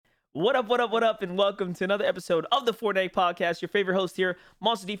What up, what up, what up, and welcome to another episode of the Fortnite Podcast. Your favorite host here,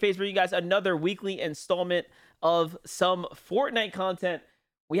 Monster D Face, bringing you guys another weekly installment of some Fortnite content.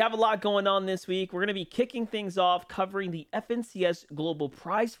 We have a lot going on this week. We're going to be kicking things off, covering the FNCS Global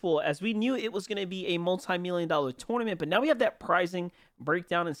Prize Pool, as we knew it was going to be a multi-million dollar tournament, but now we have that pricing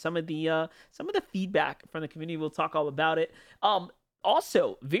breakdown and some of the feedback from the community. We'll talk all about it.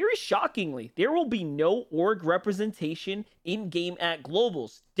 Also, very shockingly, there will be no org representation in game at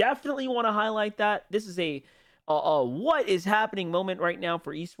Globals. Definitely want to highlight that. This is a what is happening moment right now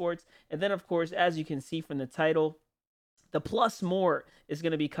for esports. And then, of course, as you can see from the title, the Plus More is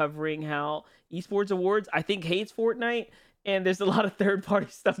going to be covering how esports awards, I think, hates Fortnite. And there's a lot of third-party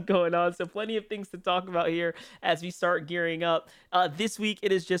stuff going on. So plenty of things to talk about here as we start gearing up. This week,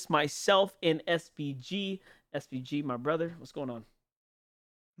 it is just myself and SPG. SPG, my brother. What's going on?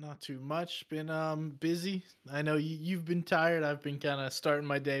 Not too much. Been busy. I know you've been tired. I've been kind of starting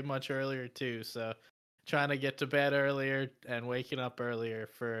my day much earlier too. So trying to get to bed earlier and waking up earlier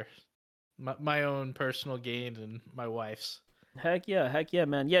for my own personal gain and my wife's. Heck yeah,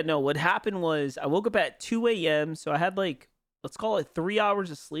 man. Yeah, no, what happened was I woke up at 2 a.m. So I had like, let's call it 3 hours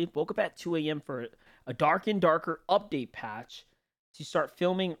of sleep. Woke up at 2 a.m. for a Dark and Darker update patch to start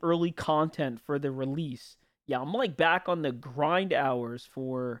filming early content for the release. Yeah, I'm like back on the grind hours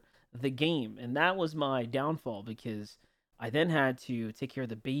for the game. And that was my downfall because I then had to take care of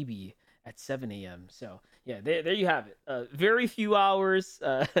the baby at 7 a.m. So yeah, there you have it. Very few hours,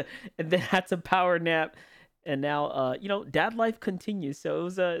 and then had to power nap, and now dad life continues. So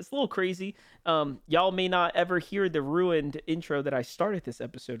it's a little crazy. Y'all may not ever hear the ruined intro that I started this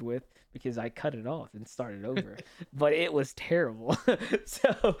episode with because I cut it off and started over, but it was terrible.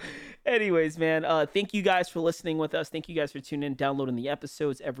 So anyways, man, thank you guys for listening with us. Thank you guys for tuning in, downloading the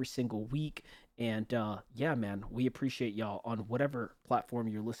episodes every single week. And yeah, man, we appreciate y'all on whatever platform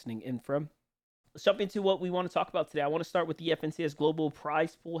you're listening in from. Let's jump into what we want to talk about today. I want to start with the FNCS Global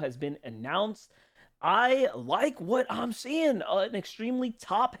Prize Pool has been announced. I like what I'm seeing. An extremely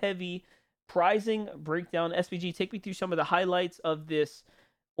top-heavy pricing breakdown. SPG, take me through some of the highlights of this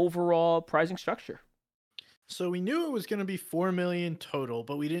overall pricing structure. So we knew it was going to be 4 million total,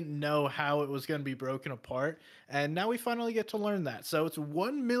 but we didn't know how it was going to be broken apart. And now we finally get to learn that. So it's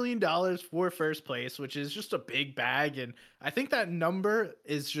 $1 million for first place, which is just a big bag. And I think that number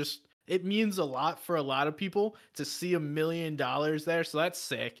is just, it means a lot for a lot of people to see $1 million there. So that's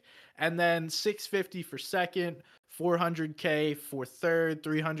sick. And then 650 for second, 400K for third,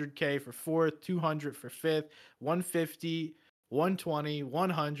 300K for fourth, 200 for fifth, 150, 120,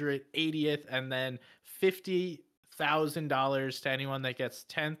 100, 80th, and then $50,000 to anyone that gets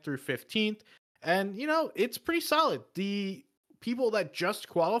 10th through 15th. And, it's pretty solid. The people that just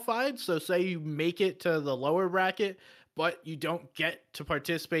qualified, so say you make it to the lower bracket, but you don't get to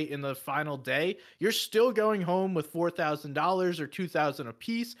participate in the final day, you're still going home with $4,000 or $2,000 a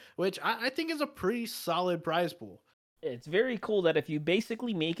piece, which I think is a pretty solid prize pool. It's very cool that if you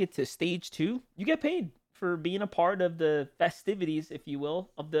basically make it to stage 2, you get paid for being a part of the festivities, if you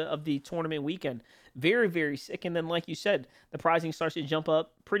will, of the tournament weekend. Very, very sick. And then, like you said, the pricing starts to jump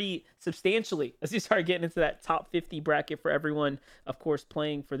up pretty substantially as you start getting into that top 50 bracket for everyone, of course,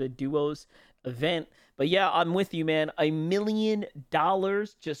 playing for the duos event. But yeah, I'm with you, man. $1 million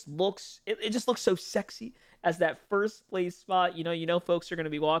just looks, it just looks so sexy as that first place spot. Folks are going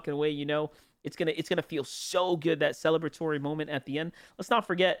to be walking away. It's gonna feel so good, that celebratory moment at the end. Let's not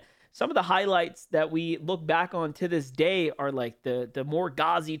forget some of the highlights that we look back on to this day are like the more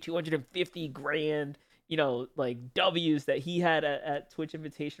Ghazi 250 grand, like W's that he had at Twitch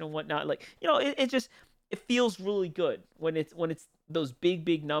Invitational and whatnot. Like, it feels really good when it's those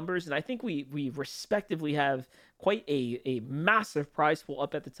big numbers. And I think we respectively have quite a massive prize pool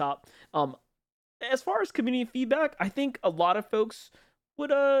up at the top. As far as community feedback, I think a lot of folks would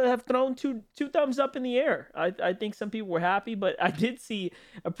have thrown two thumbs up in the air. I think some people were happy, but I did see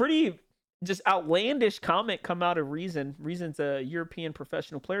a pretty just outlandish comment come out of Reason. Reason's a European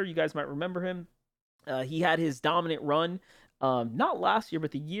professional player. You guys might remember him. He had his dominant run, not last year,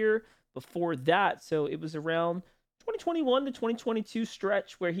 but the year before that. So it was around 2021 to 2022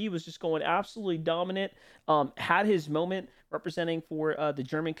 stretch where he was just going absolutely dominant. Had his moment representing for the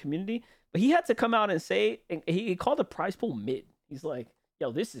German community, but he had to come out and say, and he called the prize pool mid. He's like,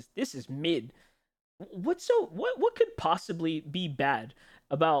 yo, this is mid. What could possibly be bad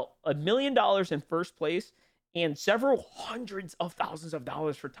about $1 million in first place and several hundreds of thousands of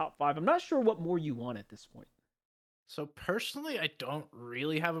dollars for top 5? I'm not sure what more you want at this point. So personally, I don't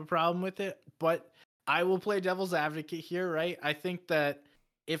really have a problem with it, but I will play devil's advocate here, right? I think that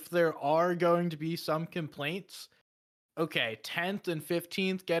if there are going to be some complaints, okay, 10th and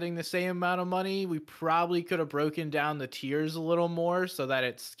 15th getting the same amount of money. We probably could have broken down the tiers a little more so that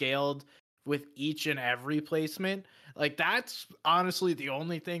it scaled with each and every placement. Like that's honestly the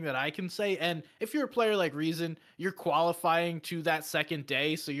only thing that I can say. And if you're a player like Reason, you're qualifying to that second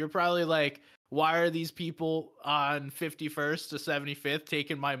day, so you're probably like, why are these people on 51st to 75th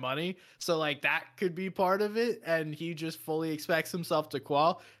taking my money? So like that could be part of it, and he just fully expects himself to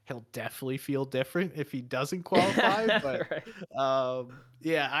qual. He'll definitely feel different if he doesn't qualify, but Right.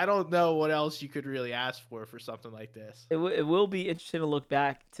 yeah, I don't know what else you could really ask for something like this. It will be interesting to look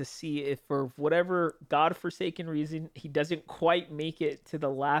back to see if, for whatever godforsaken reason, he doesn't quite make it to the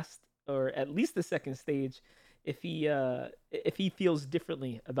last or at least the second stage. If he feels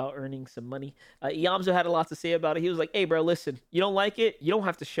differently about earning some money, Yamzo had a lot to say about it. He was like, "Hey, bro, listen, you don't like it, you don't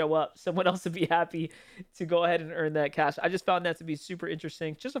have to show up. Someone else would be happy to go ahead and earn that cash." I just found that to be super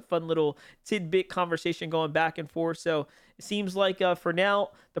interesting. Just a fun little tidbit conversation going back and forth. So it seems like for now,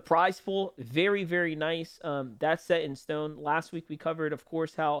 the prize pool, very, very nice. That's set in stone. Last week we covered, of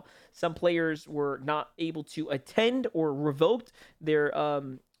course, how some players were not able to attend or revoked their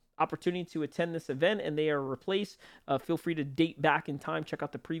opportunity to attend this event and they are replaced. Feel free to date back in time. Check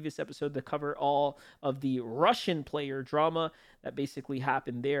out the previous episode to cover all of the Russian player drama that basically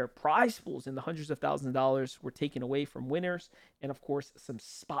happened there. Prize pools in the hundreds of thousands of dollars were taken away from winners, and of course, some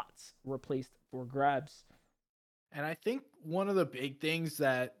spots replaced for grabs. And I think one of the big things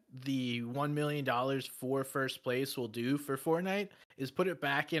that the $1 million for first place will do for Fortnite is put it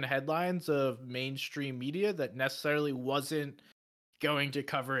back in headlines of mainstream media that necessarily wasn't going to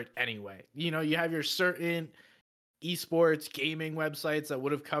cover it anyway. You know, you have your certain esports gaming websites that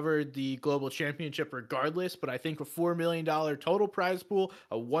would have covered the global championship regardless, but I think a $4 million total prize pool,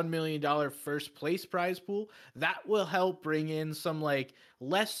 a $1 million first place prize pool, that will help bring in some like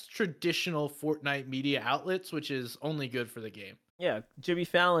less traditional Fortnite media outlets, which is only good for the game. Yeah, Jimmy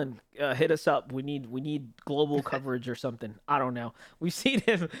Fallon, hit us up. We need global coverage or something. I don't know. We've seen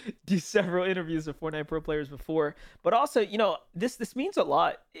him do several interviews with Fortnite pro players before, but also, this means a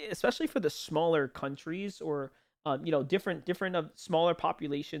lot, especially for the smaller countries or different of smaller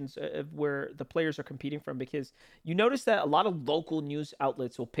populations of where the players are competing from, because you notice that a lot of local news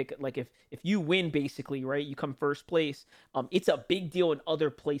outlets will pick, like, if you win, basically, right, you come first place, it's a big deal in other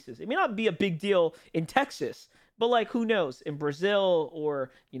places. It may not be a big deal in Texas, but like, who knows, in Brazil or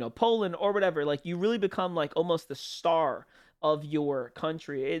Poland or whatever, like, you really become like almost the star of your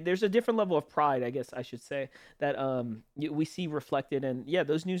country. There's a different level of pride, I guess I should say, that we see reflected. And yeah,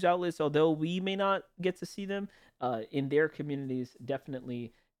 those news outlets, although we may not get to see them in their communities,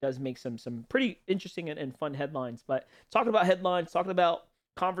 definitely does make some pretty interesting and fun headlines. But talking about headlines, talking about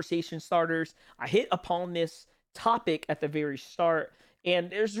conversation starters, I hit upon this topic at the very start,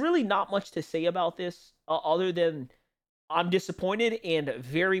 and there's really not much to say about this other than I'm disappointed and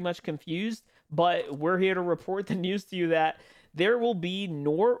very much confused. But we're here to report the news to you that there will be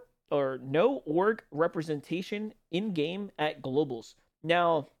no org representation in game at globals.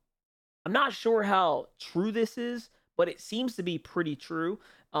 Now, I'm not sure how true this is, but it seems to be pretty true.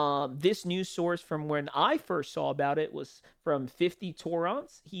 This news source from when I first saw about it was from 50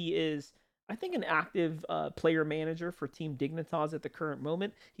 Torrents. He is, I think, an active player manager for Team Dignitas at the current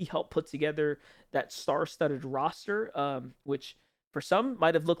moment. He helped put together that star-studded roster, which for some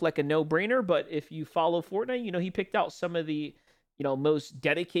might have looked like a no-brainer, but if you follow Fortnite, he picked out some of the most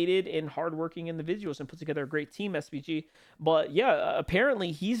dedicated and hardworking individuals and put together a great team, SBG. But yeah,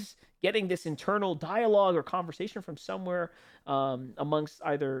 apparently he's getting this internal dialogue or conversation from somewhere amongst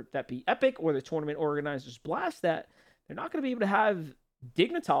either that be Epic or the tournament organizers Blast, that they're not going to be able to have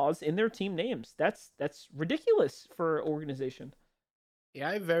Dignitas in their team names. That's ridiculous for an organization. Yeah,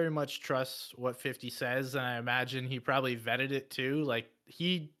 I very much trust what 50 says, and I imagine he probably vetted it too. Like,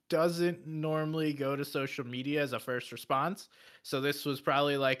 he doesn't normally go to social media as a first response. So this was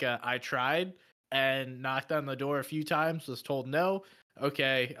probably like I tried and knocked on the door a few times, was told no.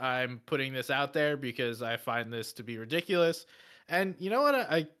 Okay, I'm putting this out there because I find this to be ridiculous. And you know what?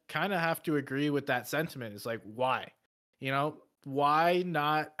 I kind of have to agree with that sentiment. It's like, why? Why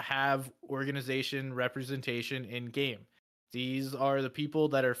not have organization representation in game? These are the people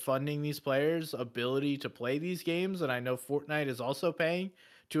that are funding these players' ability to play these games. And I know Fortnite is also paying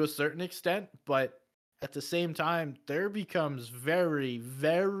to a certain extent, but at the same time, there becomes very,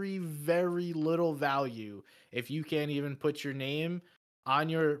 very, very little value if you can't even put your name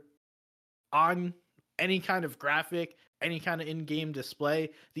on on any kind of graphic, any kind of in-game display.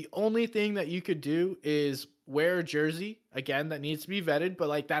 The only thing that you could do is wear a jersey. Again, that needs to be vetted, but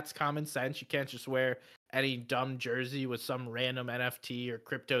like, that's common sense. You can't just wear any dumb jersey with some random NFT or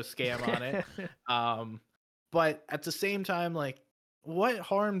crypto scam on it. Um, But at the same time, like, what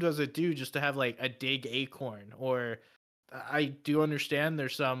harm does it do just to have like a dig acorn? Or I do understand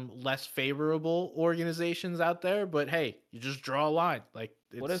there's some less favorable organizations out there, but hey, you just draw a line. Like,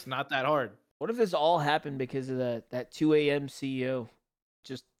 What it's if not that hard. what if this all happened because of that 2 a.m. CEO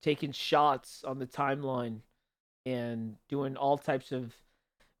just taking shots on the timeline and doing all types of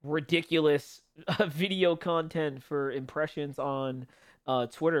ridiculous video content for impressions on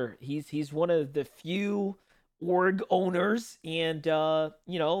Twitter. He's one of the few org owners, and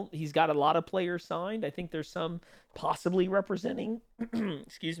he's got a lot of players signed. I think there's some possibly representing,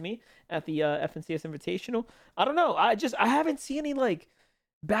 excuse me, at the FNCS Invitational. I don't know. I haven't seen any like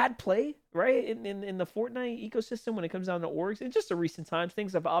bad play, right, in the Fortnite ecosystem when it comes down to orgs. In just a recent times,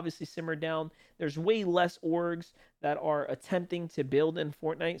 things have obviously simmered down. There's way less orgs that are attempting to build in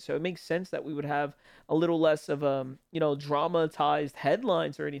Fortnite, so it makes sense that we would have a little less of dramatized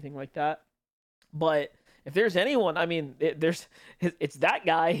headlines or anything like that. But if there's anyone, I mean, it's that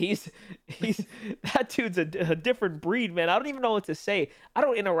guy. He's that dude's a different breed, man. I don't even know what to say. I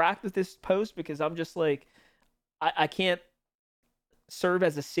don't interact with this post because I'm just like, I can't serve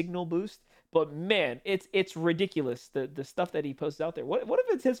as a signal boost. But man, it's ridiculous the stuff that he posts out there. What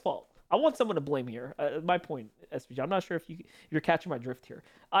if it's his fault? I want someone to blame here. My point, SPG. I'm not sure if you're catching my drift here.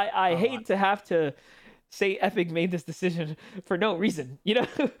 I Oh, hate to have to say Epic made this decision for no reason.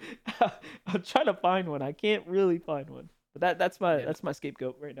 I'm trying to find one. I can't really find one. But yeah. that's my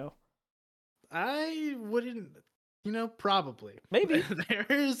scapegoat right now. I wouldn't, probably. Maybe. There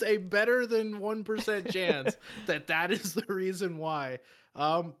is a better than 1% chance that is the reason why.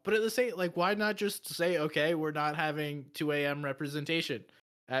 But at the same, like, why not just say, okay, we're not having 2 a.m. representation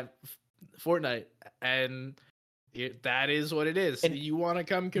at Fortnite, and that is what it is. And You want to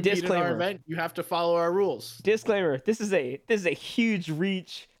come compete in our disclaimer. event, you have to follow our rules. Disclaimer. This is a huge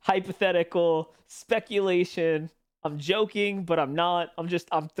reach, hypothetical, speculation. I'm joking, but I'm not.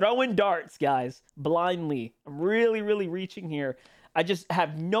 I'm throwing darts, guys, blindly. I'm really, really reaching here. I just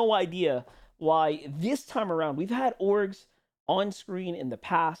have no idea why this time around. We've had orgs on screen in the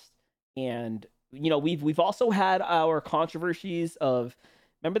past, and we've also had our controversies of,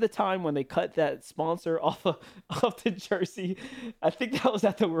 remember the time when they cut that sponsor off the jersey? I think that was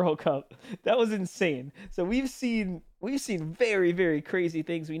at the World Cup. That was insane. So we've seen very, very crazy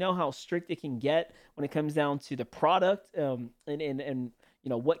things. We know how strict it can get when it comes down to the product, and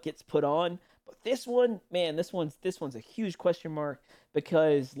what gets put on. But this one, man, this one's a huge question mark,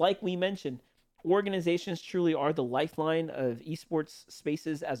 because like we mentioned, organizations truly are the lifeline of esports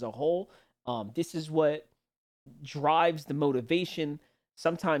spaces as a whole. This is what drives the motivation,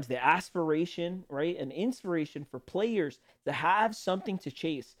 sometimes the aspiration, right? An inspiration for players to have something to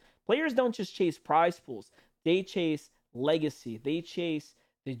chase. Players don't just chase prize pools, they chase legacy, they chase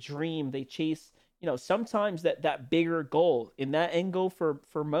the dream, they chase, sometimes that bigger goal. And that end goal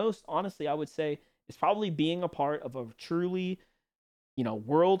for most, honestly, I would say, is probably being a part of a truly,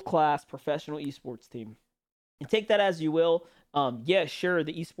 world class professional esports team. And take that as you will. Yeah, sure,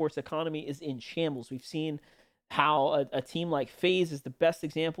 the esports economy is in shambles. We've seen how a team like FaZe is the best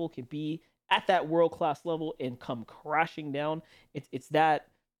example, can be at that world class level and come crashing down. It's that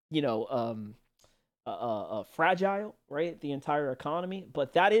fragile, right? The entire economy,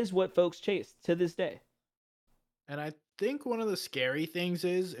 but that is what folks chase to this day. And I think one of the scary things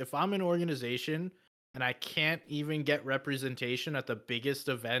is, if I'm an organization and I can't even get representation at the biggest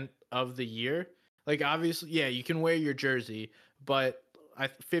event of the year, like, obviously, yeah, you can wear your jersey, but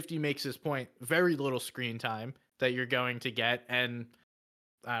 50 makes his point, very little screen time that you're going to get. And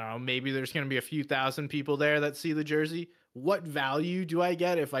I don't know, maybe there's going to be a few thousand people there that see the jersey. What value do I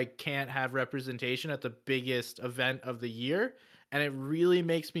get if I can't have representation at the biggest event of the year? And it really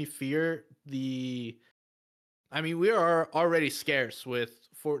makes me fear we are already scarce with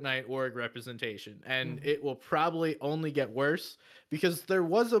Fortnite org representation, and it will probably only get worse, because there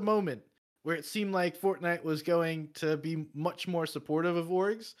was a moment where it seemed like Fortnite was going to be much more supportive of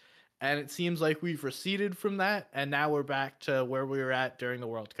orgs, and it seems like we've receded from that, and now we're back to where we were at during the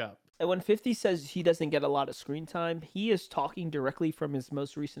World Cup. And when 50 says he doesn't get a lot of screen time, he is talking directly from his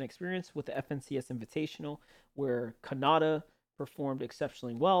most recent experience with the FNCS Invitational, where Kanata performed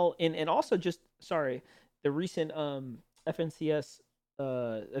exceptionally well. And also, the recent FNCS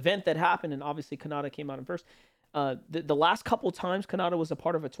event that happened, and obviously Kanata came out in first. The last couple times Kanata was a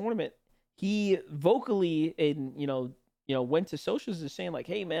part of a tournament, he vocally and went to socials and saying like,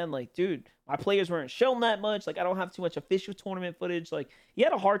 hey man, like, dude, my players weren't shown that much, like I don't have too much official tournament footage. Like, he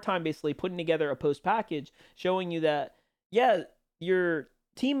had a hard time basically putting together a post package showing you that, yeah, your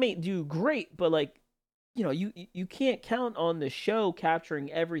teammate do great, but like, you can't count on the show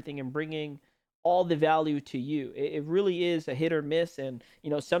capturing everything and bringing all the value to you. It really is a hit or miss, and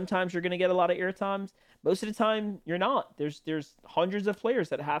sometimes you're going to get a lot of air times. Most of the time, you're not. There's hundreds of players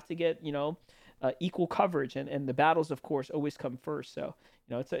that have to get equal coverage, and the battles, of course, always come first. So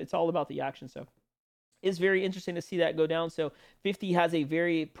it's all about the action. So it's very interesting to see that go down. So 50 has a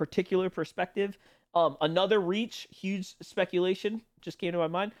very particular perspective. Another reach, huge speculation just came to my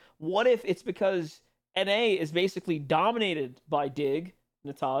mind. What if it's because NA is basically dominated by Dig,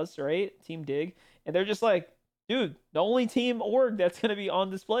 Nataz, right? Team Dig. And they're just like, dude, the only team org that's going to be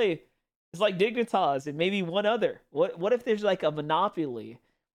on display is like Dig, Nataz, and maybe one other. What if there's like a monopoly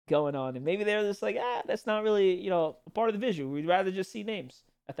going on? And maybe they're just like, that's not really, a part of the visual. We'd rather just see names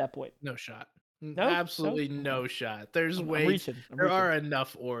at that point. No shot. No? No? Absolutely no Okay. shot. There's I'm ways. reaching. I'm There reaching. are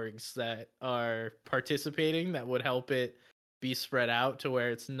enough orgs that are participating that would help it be spread out to where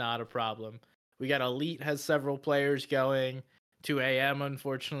it's not a problem. We got Elite has several players going. 2AM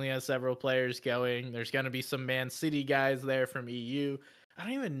unfortunately has several players going. There's going to be some Man City guys there from EU. I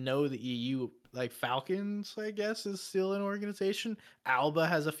don't even know the EU, like Falcons, I guess, is still an organization. Alba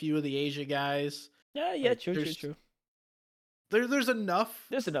has a few of the Asia guys. Yeah, Like true. there's enough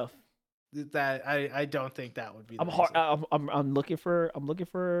There's enough. that I don't think that would be the I'm hard. reason. I'm looking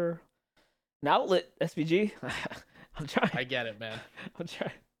for an outlet. SPG. I'm trying. I get it, man. I'm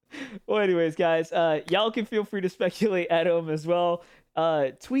trying. Well, anyways, guys, y'all can feel free to speculate at home as well.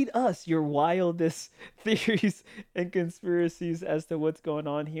 Tweet us your wildest theories and conspiracies as to what's going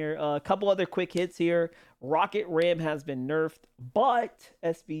on here. A couple other quick hits here. Rocket Ram has been nerfed, but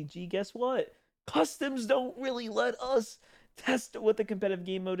SBG, guess what? Customs don't really let us test what the competitive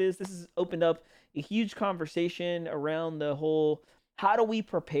game mode is. This has opened up a huge conversation around the whole how do we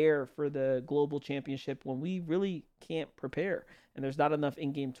prepare for the global championship when we really can't prepare, and there's not enough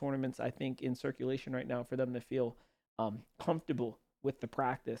in-game tournaments, I think, in circulation right now for them to feel comfortable with the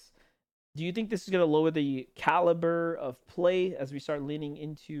practice. Do you think this is going to lower the caliber of play as we start leaning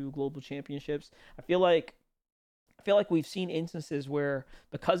into global championships? I feel like we've seen instances where,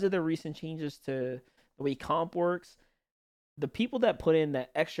 because of the recent changes to the way comp works, the people that put in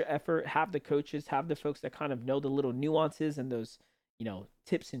that extra effort, have the coaches, have the folks that kind of know the little nuances and those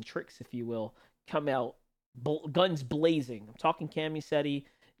tips and tricks, if you will, come out guns blazing. I'm talking Camiseti,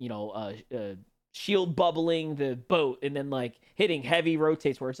 shield bubbling the boat, and then like hitting heavy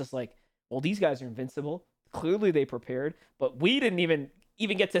rotates where it's just like, well, these guys are invincible. Clearly they prepared, but we didn't even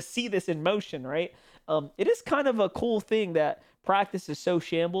get to see this in motion, right? It is kind of a cool thing that practice is so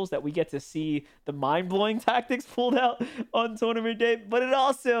shambles that we get to see the mind-blowing tactics pulled out on tournament day, but it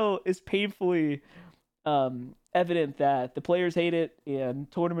also is painfully evident that the players hate it, and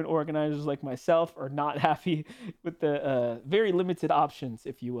tournament organizers like myself are not happy with the very limited options,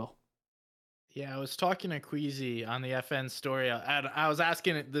 if you will. Yeah, I was talking to Queasy on the FN story, and I was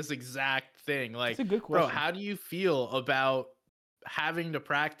asking it this exact thing. Like, That's a good bro, question. how do you feel about having to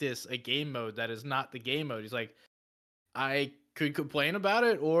practice a game mode that is not the game mode? He's like, I could complain about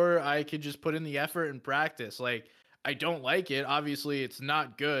it, or I could just put in the effort and practice. Like, I don't like it. Obviously, it's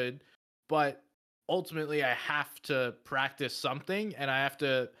not good, but ultimately, I have to practice something, and I have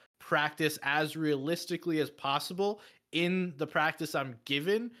to practice as realistically as possible in the practice I'm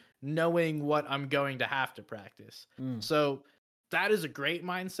given, knowing what I'm going to have to practice. Mm. So that is a great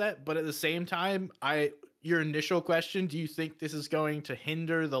mindset, but at the same time, your initial question, do you think this is going to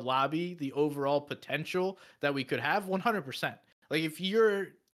hinder the lobby, the overall potential that we could have? 100%. Like, if you're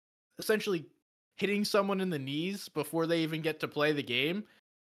essentially hitting someone in the knees before they even get to play the game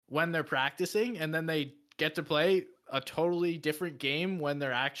when they're practicing, and then they get to play a totally different game when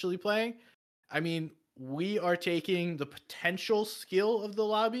they're actually playing, I mean, we are taking the potential skill of the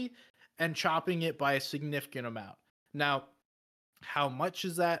lobby and chopping it by a significant amount. Now, how much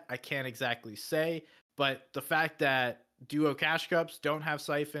is that? I can't exactly say, but the fact that duo cash cups don't have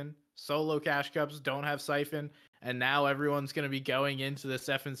siphon, solo cash cups don't have siphon, and now everyone's going to be going into this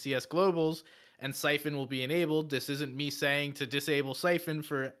FNCS Globals and siphon will be enabled. This isn't me saying to disable siphon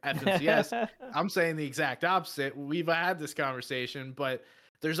for FNCS. I'm saying the exact opposite. We've had this conversation, but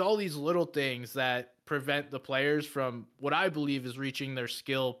there's all these little things that prevent the players from what I believe is reaching their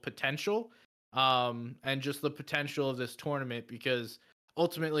skill potential, and just the potential of this tournament, because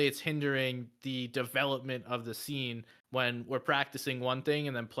ultimately it's hindering the development of the scene when we're practicing one thing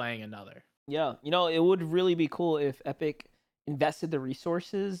and then playing another. Yeah, it would really be cool if Epic invested the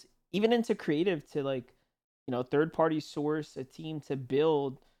resources even into creative to, like, third party source a team to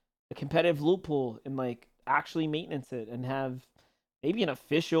build a competitive loot pool and like actually maintenance it and have maybe an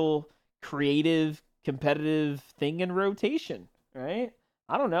official creative competitive thing in rotation, right?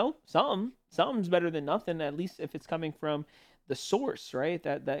 I don't know. Something's better than nothing, at least if it's coming from the source, right?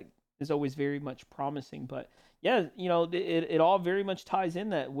 That is always very much promising. But yeah, it all very much ties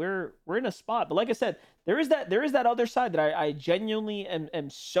in that we're in a spot. But like I said, there is that other side that I genuinely am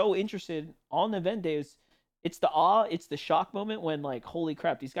so interested on the event days. It's the awe, it's the shock moment when, like, holy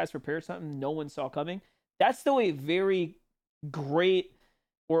crap, these guys prepared something no one saw coming. That's still a very great,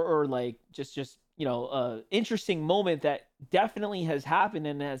 or like, just interesting moment that definitely has happened,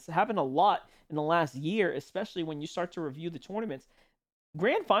 and has happened a lot in the last year, especially when you start to review the tournaments.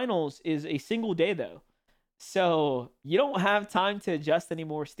 Grand finals is a single day though. So you don't have time to adjust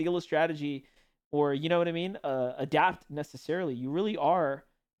anymore, steal a strategy, or, you know what I mean, adapt necessarily. You really are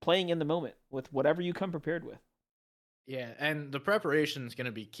playing in the moment with whatever you come prepared with. Yeah, and the preparation is going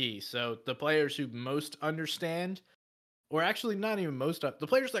to be key. So the players who most understand, or actually not even most of the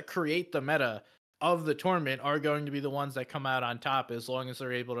players that create the meta of the tournament, are going to be the ones that come out on top, as long as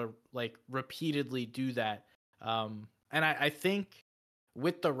they're able to, like, repeatedly do that. And I think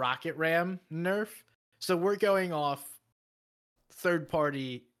with the Rocket Ram nerf, so we're going off third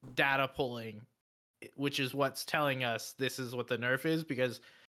party data pulling, which is what's telling us this is what the nerf is, because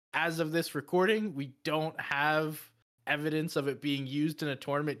as of this recording, we don't have evidence of it being used in a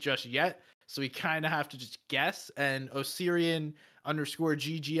tournament just yet. So we kind of have to just guess. And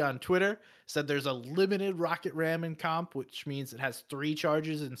Osirian_GG on Twitter said there's a limited Rocket Ram in comp, which means it has 3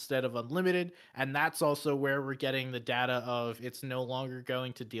 charges instead of unlimited. And that's also where we're getting the data of it's no longer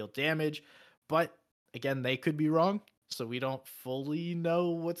going to deal damage. But again, they could be wrong. So we don't fully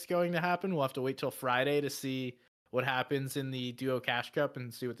know what's going to happen. We'll have to wait till Friday to see what happens in the Duo Cash Cup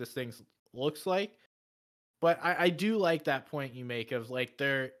and see what this thing looks like. But I do like that point you make of, like,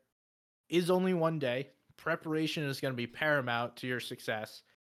 there is only one day. Preparation is going to be paramount to your success.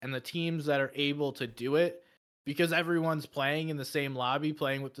 And the teams that are able to do it, because everyone's playing in the same lobby,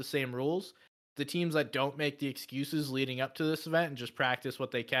 playing with the same rules, the teams that don't make the excuses leading up to this event and just practice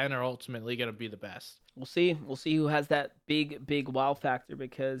what they can are ultimately going to be the best. We'll see. We'll see who has that big wow factor,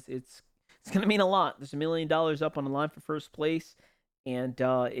 because it's going to mean a lot. There's $1 million up on the line for first place, and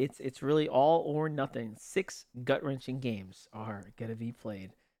it's really all or nothing. 6 gut wrenching games are gonna be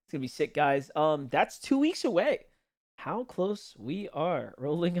played. It's gonna be sick, guys. That's 2 weeks away. How close we are,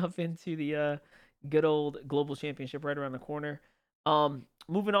 rolling up into the good old global championship right around the corner.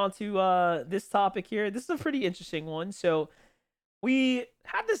 Moving on to this topic here. This is a pretty interesting one. So we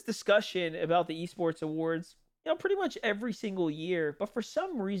had this discussion about the esports awards, pretty much every single year, but for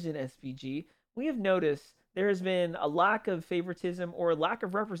some reason, SPG, we have noticed there has been a lack of favoritism or a lack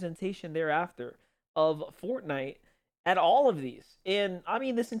of representation thereafter of Fortnite at all of these. And I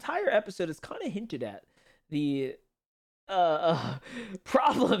mean, this entire episode is kind of hinted at the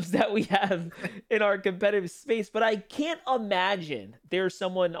problems that we have in our competitive space, but I can't imagine there's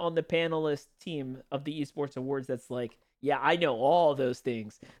someone on the panelist team of the esports awards that's like, yeah, I know all those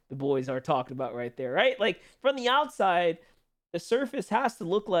things the boys are talking about right there, right? Like, from the outside, the surface has to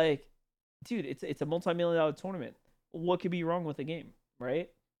look like, dude, it's a multi-million-dollar tournament. What could be wrong with the game, right?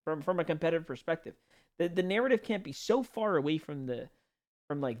 From a competitive perspective, the narrative can't be so far away from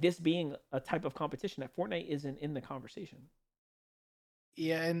like this being a type of competition that Fortnite isn't in the conversation.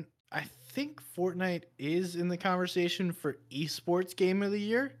 Yeah, and I think Fortnite is in the conversation for esports game of the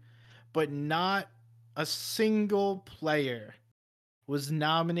year, but not a single player was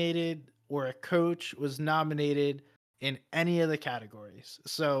nominated, or a coach was nominated in any of the categories.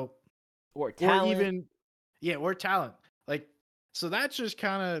 So, Or talent. or talent. Like, so that just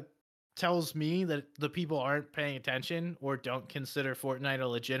kind of tells me that the people aren't paying attention or don't consider Fortnite a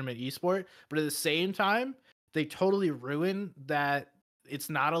legitimate esport. But at the same time, they totally ruin that it's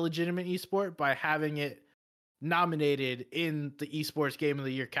not a legitimate esport by having it nominated in the esports game of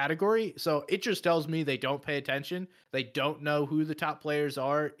the year category. So it just tells me they don't pay attention. They don't know who the top players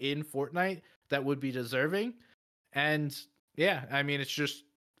are in Fortnite that would be deserving. And yeah, I mean,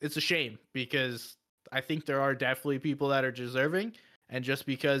 it's a shame, because I think there are definitely people that are deserving. And just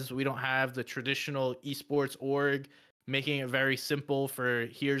because we don't have the traditional esports org making it very simple for,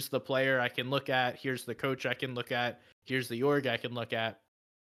 here's the player I can look at, here's the coach I can look at, here's the org I can look at,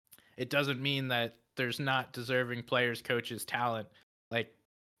 it doesn't mean that there's not deserving players, coaches, talent, like,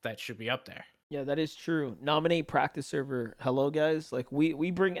 that should be up there. Yeah, that is true. Nominate practice server. Hello, guys. Like,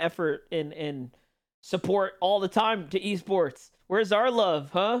 we bring effort and support all the time to esports. Where's our love,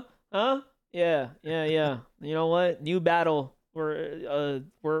 huh? Huh? Yeah. You know what? New battle. We're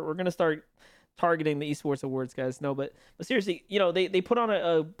gonna start targeting the esports awards, guys. No, but seriously, they put on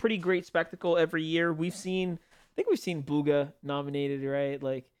a pretty great spectacle every year. I think we've seen Booga nominated, right?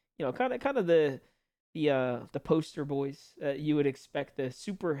 Like, kind of the poster boys you would expect, the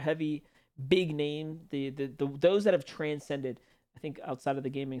super heavy big name, the those that have transcended I think outside of the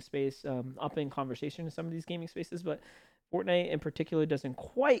gaming space, up in conversation in some of these gaming spaces, but Fortnite in particular doesn't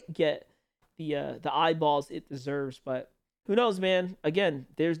quite get the eyeballs it deserves. But who knows, man? Again,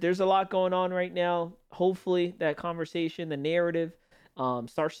 there's a lot going on right now. Hopefully, that conversation, the narrative,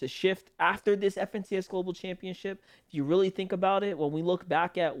 starts to shift after this FNCS Global Championship. If you really think about it, when we look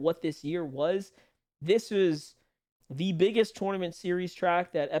back at what this year was, this was the biggest tournament series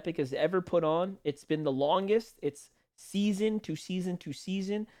track that Epic has ever put on. It's been the longest. It's season to season to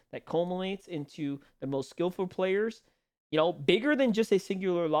season that culminates into the most skillful players, bigger than just a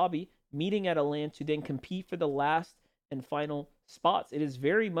singular lobby, meeting at a LAN to then compete for the last and final spots. It is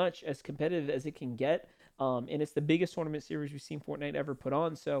very much as competitive as it can get. And it's the biggest tournament series we've seen Fortnite ever put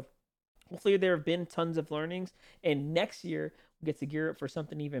on. So hopefully there have been tons of learnings. And next year, we get to gear up for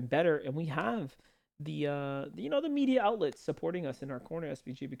something even better. And we have the media outlets supporting us in our corner,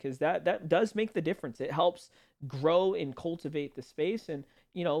 SBG, because that does make the difference. It helps grow and cultivate the space, and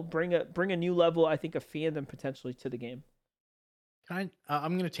bring a new level, I think, of fandom potentially to the game. I'm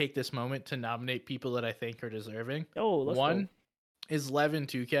going to take this moment to nominate people that I think are deserving. Oh, let's One go. is Levin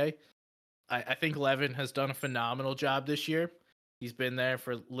 2K. I think Levin has done a phenomenal job this year. He's been there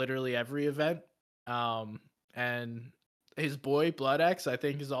for literally every event. And his boy Blood X, I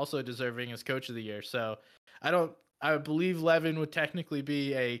think, is also deserving as coach of the year. So I believe Levin would technically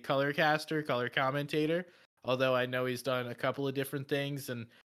be a color caster, color commentator, although I know he's done a couple of different things. And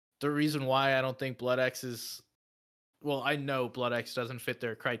the reason why I don't think Blood X is, well, I know Blood X doesn't fit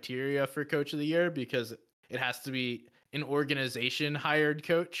their criteria for coach of the year because it has to be an organization hired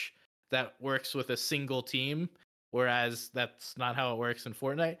coach that works with a single team, whereas that's not how it works in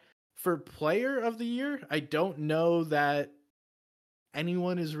Fortnite. For player of the year, I don't know that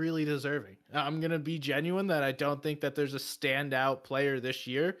anyone is really deserving. I'm going to be genuine that I don't think that there's a standout player this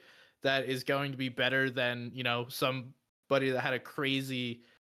year that is going to be better than, somebody that had a crazy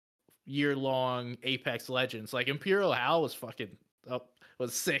year-long Apex Legends. Like Imperial Hal was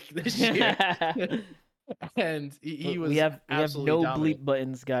sick this year. And he we was have absolutely no dominant. bleep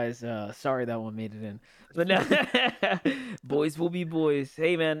buttons, guys. Sorry that one made it in, but no, boys will be boys.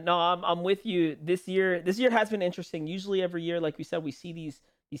 Hey, man, no, I'm with you. This year has been interesting. Usually every year, like we said, we see these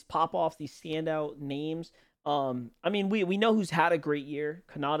pop offs, these standout names. I mean, we know who's had a great year.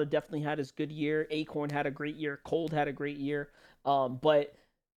 Kanata definitely had his good year. Acorn had a great year. Cold had a great year. But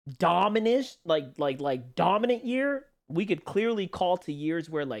dominant, like dominant year, we could clearly call to years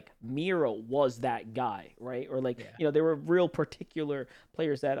where like Miro was that guy, right? Or like, Yeah. there were real particular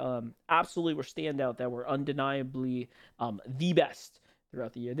players that absolutely were standout, that were undeniably the best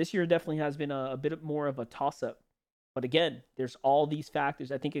throughout the year. This year definitely has been a bit more of a toss up. But again, there's all these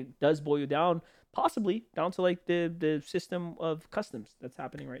factors. I think it does boil down, possibly down to like the system of customs that's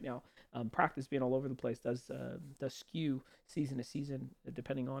happening right now. Practice being all over the place does skew season to season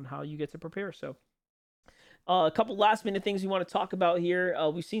depending on how you get to prepare. So a couple last minute things we want to talk about here.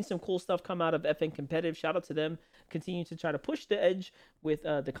 We've seen some cool stuff come out of FN Competitive. Shout out to them. Continue to try to push the edge with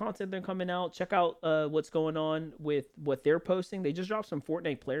the content they're coming out. Check out what's going on with what they're posting. They just dropped some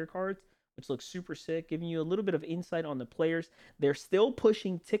Fortnite player cards, which looks super sick, giving you a little bit of insight on the players. They're still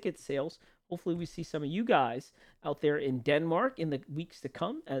pushing ticket sales. Hopefully, we see some of you guys out there in Denmark in the weeks to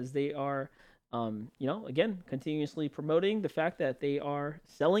come as they are, again, continuously promoting the fact that they are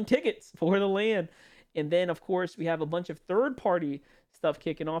selling tickets for the LAN. And then, of course, we have a bunch of third-party stuff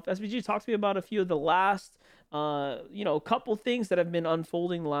kicking off. SBG, talk to me about a few of the last, couple things that have been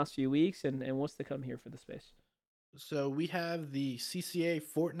unfolding the last few weeks, and what's to come here for the space. So we have the CCA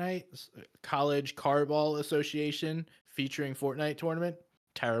Fortnite College Carball Association featuring Fortnite tournament.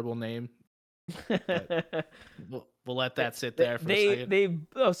 Terrible name, but we'll let that sit there for a second.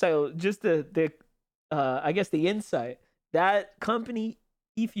 So just the I guess the insight, that company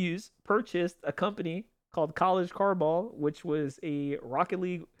eFuse purchased a company called College Carball, which was a Rocket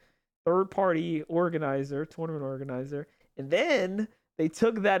League third party tournament organizer, and then they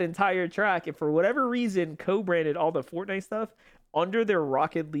took that entire track and for whatever reason co-branded all the Fortnite stuff under their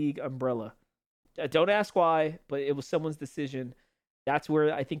Rocket League umbrella. Don't ask why, but it was someone's decision. That's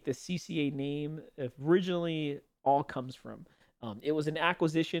where I think the CCA name originally all comes from. It was an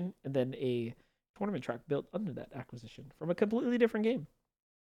acquisition and then a tournament track built under that acquisition from a completely different game.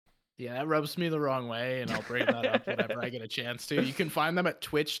 Yeah, that rubs me the wrong way, and I'll bring that up whenever I get a chance to. You can find them at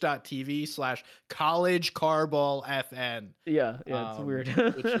twitch.tv/collegecarballfn. Yeah, it's weird.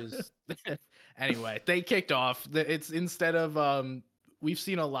 Which is anyway, they kicked off. It's instead of we've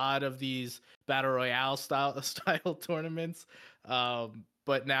seen a lot of these battle royale style tournaments,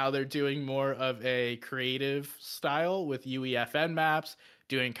 but now they're doing more of a creative style with UEFN maps,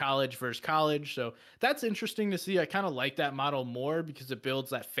 doing college versus college. So that's interesting to see. I kind of like that model more because it builds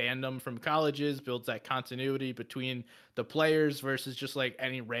that fandom from colleges, builds that continuity between the players versus just like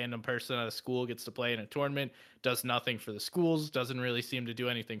any random person at a school gets to play in a tournament, does nothing for the schools, doesn't really seem to do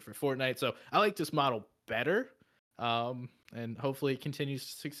anything for Fortnite. So I like this model better. And hopefully it continues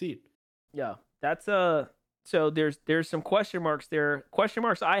to succeed. Yeah, that's so there's some question marks there. Question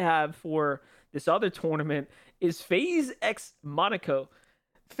marks I have for this other tournament is FaZe X Monaco.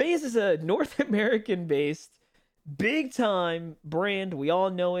 FaZe is a North American based big time brand. We all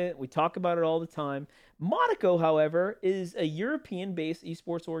know it. We talk about it all the time. Monaco, however, is a European based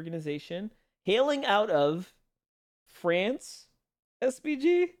esports organization hailing out of France.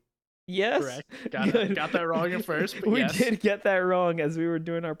 SBG? Yes. Correct. Good. Got that wrong at first, but we yes. did get that wrong as we were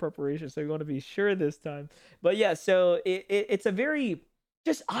doing our preparation, so we want to be sure this time. But yeah, so it's a very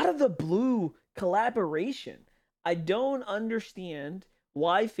just out of the blue collaboration. I don't understand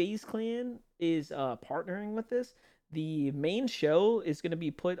why FaZe Clan is partnering with this. The main show is going to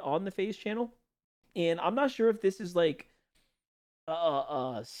be put on the FaZe channel, and I'm not sure if this is like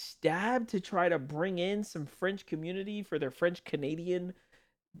a stab to try to bring in some French community for their French Canadian,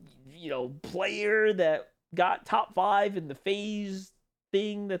 player that got top 5 in the FaZe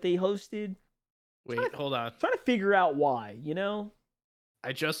thing that they hosted. Wait, hold on. Trying to figure out why,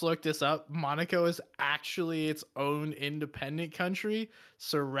 I just looked this up. Monaco is actually its own independent country,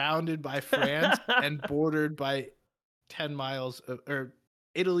 surrounded by France and bordered by 10 miles, or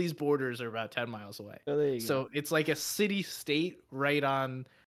Italy's borders are about 10 miles away. Oh, there you so go. It's like a city-state right on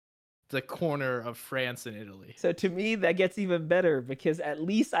the corner of France and Italy. So to me, that gets even better because at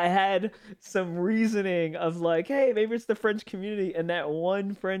least I had some reasoning of like, hey, maybe it's the French community and that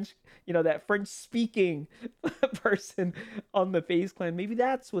one French, that French speaking person on the FaZe Clan. Maybe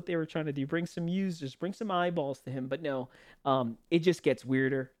that's what they were trying to do. Bring some users, bring some eyeballs to him. But no, it just gets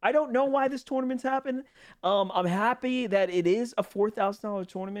weirder. I don't know why this tournament's happened. I'm happy that it is a $4,000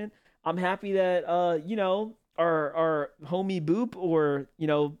 tournament. I'm happy that, our homie Boop, or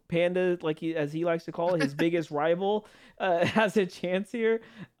Panda, as he likes to call it, his biggest rival, has a chance here.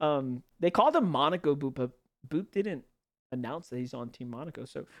 They called him Monaco Boop, but Boop didn't announce that he's on Team Monaco.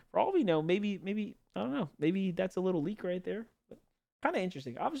 So for all we know, maybe I don't know, maybe that's a little leak right there. But kind of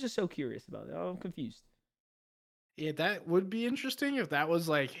interesting. I was just so curious about it. I'm confused. Yeah, that would be interesting if that was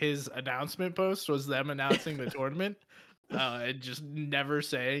like his announcement post, was them announcing the tournament, and just never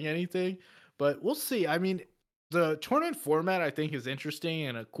saying anything. But we'll see. I mean, the tournament format I think is interesting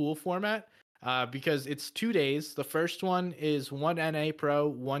and a cool format, because it's 2 days. The first one is 1 NA Pro,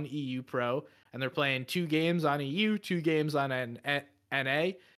 1 EU Pro, and they're playing 2 games on EU, 2 games on NA,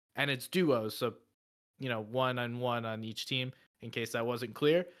 and it's duos. So, 1-on-1 on each team, in case that wasn't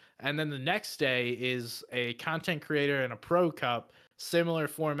clear. And then the next day is a content creator and a pro cup, similar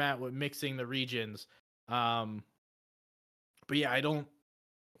format with mixing the regions. But yeah,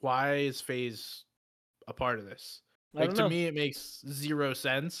 why is FaZe a part of this? Like, to me, it makes zero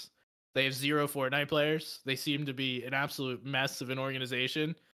sense. They have 0 Fortnite players. They seem to be an absolute mess of an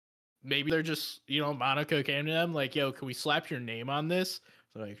organization. Maybe they're just, Monaco came to them like, yo, can we slap your name on this?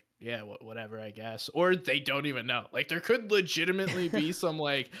 They're like, yeah, whatever, I guess. Or they don't even know. Like, there could legitimately be some,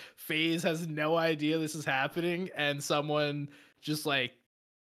 like, FaZe has no idea this is happening, and someone just, like,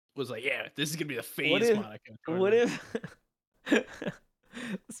 was like, yeah, this is going to be the FaZe Monaco tournament. What if...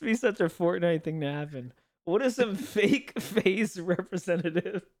 This would be such a Fortnite thing to happen. What if some fake FaZe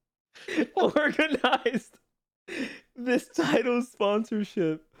representative organized this title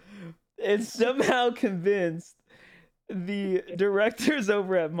sponsorship and somehow convinced the directors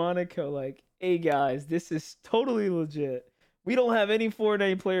over at Monaco, like, hey guys, this is totally legit. We don't have any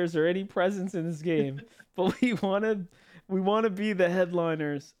Fortnite players or any presence in this game, but we want to be the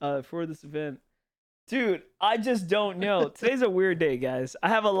headliners for this event. Dude, I just don't know. Today's a weird day, guys. I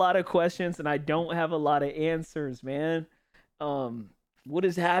have a lot of questions and I don't have a lot of answers, man. What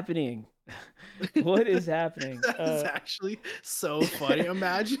is happening? What is happening? That's actually so funny.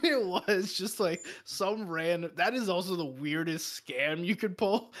 Imagine it was just like some random. That is also the weirdest scam you could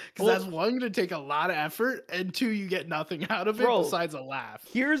pull, because that's one, going to take a lot of effort, and 2, you get nothing out of it besides a laugh.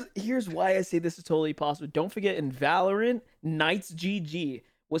 Here's why I say this is totally possible. Don't forget, in Valorant, Knights GG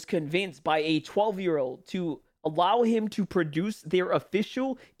was convinced by a 12-year-old to allow him to produce their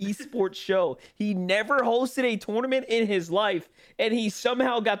official esports show. He never hosted a tournament in his life, and he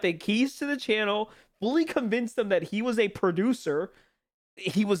somehow got the keys to the channel, fully convinced them that he was a producer.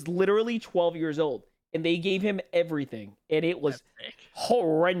 He was literally 12 years old, and they gave him everything, and it was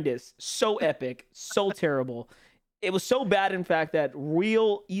horrendous. So epic, so terrible. It was so bad, in fact, that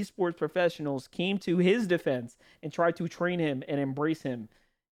real esports professionals came to his defense and tried to train him and embrace him.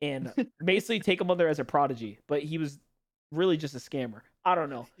 and basically take him under as a prodigy, but he was really just a scammer. I don't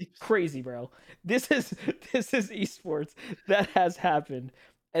know. Crazy, bro. This is this is esports that has happened.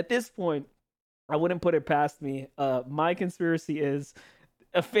 At this point, I wouldn't put it past me. My conspiracy is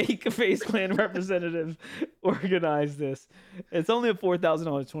a fake FaZe Clan representative organized this. It's only a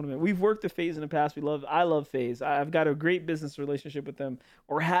 $4,000 tournament. We've worked with FaZe in the past. I love FaZe. I've got a great business relationship with them,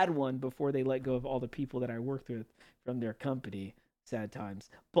 or had one before they let go of all the people that I worked with from their company. Sad times,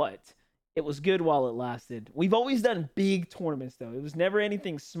 but it was good while it lasted. We've always done big tournaments though. It was never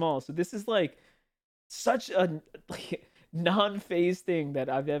anything small. So this is like such a like, non-FaZe thing that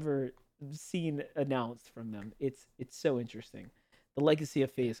I've ever seen announced from them. It's so interesting. The legacy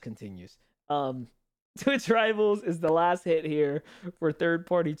of FaZe continues. Twitch Rivals is the last hit here for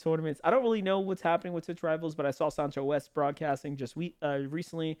third-party tournaments. I don't really know what's happening with Twitch Rivals, but I saw Sancho West broadcasting just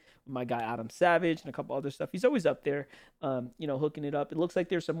recently with my guy Adam Savage and a couple other stuff. He's always up there, hooking it up. It looks like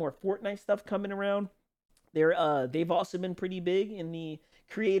there's some more Fortnite stuff coming around. They've also been pretty big in the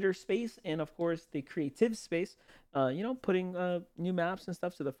creator space and of course the creative space. Putting new maps and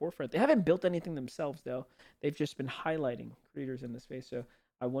stuff to the forefront. They haven't built anything themselves though. They've just been highlighting creators in the space. So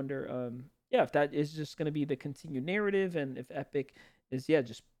I wonder, if that is just going to be the continued narrative, and if Epic is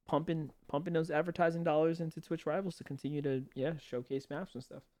just pumping those advertising dollars into Twitch Rivals to continue to showcase maps and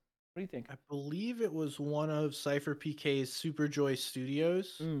stuff. What do you think? I believe it was one of Cypher PK's Superjoy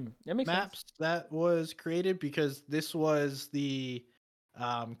Studios That makes maps sense. that was created, because this was the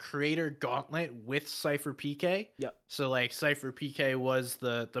creator gauntlet with Cypher PK. Yep. So like Cypher PK was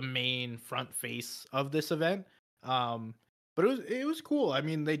the main front face of this event. But it was cool. I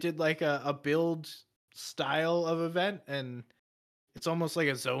mean, they did like a build style of event, and it's almost like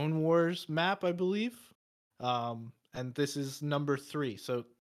a Zone Wars map, I believe. And this is number 3. So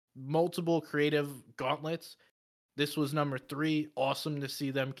multiple creative gauntlets. This was number 3. Awesome to see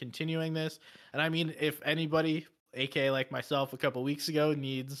them continuing this. And I mean, if anybody, aka like myself a couple weeks ago,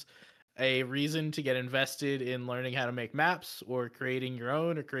 needs a reason to get invested in learning how to make maps or creating your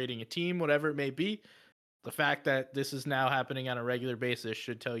own or creating a team, whatever it may be, the fact that this is now happening on a regular basis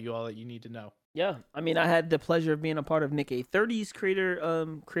should tell you all that you need to know. Yeah, I mean, I had the pleasure of being a part of Nick A30's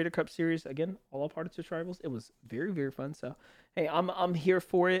Creator Cup series. Again, all a part of Twitch Rivals. It was very, very fun. So, hey, I'm here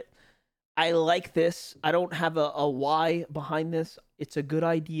for it. I like this. I don't have a why behind this. It's a good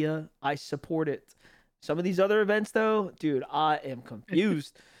idea. I support it. Some of these other events, though, dude, I am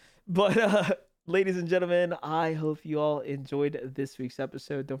confused. But, ladies and gentlemen, I hope you all enjoyed this week's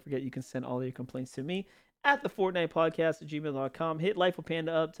episode. Don't forget, you can send all your complaints to me at the Fortnite Podcast at gmail.com. Hit Life with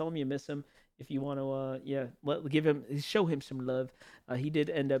Panda up. Tell him you miss him. If you want to, show him some love. He did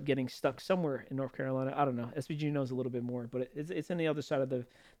end up getting stuck somewhere in North Carolina. I don't know. SVG knows a little bit more, but it's on the other side of the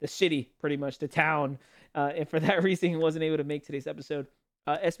city, pretty much the town. And for that reason, he wasn't able to make today's episode.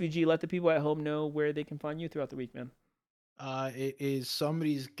 SVG, let the people at home know where they can find you throughout the week, man. It is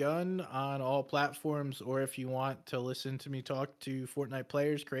Somebody's Gun on all platforms, or if you want to listen to me talk to Fortnite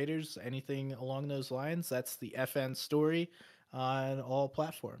players, creators, anything along those lines, that's the FN Story on all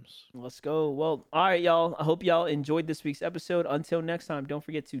platforms. Let's go. Well, all right, y'all. I hope y'all enjoyed this week's episode. Until next time, don't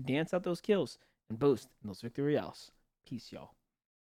forget to dance out those kills and boast in those victory royales. Peace, y'all.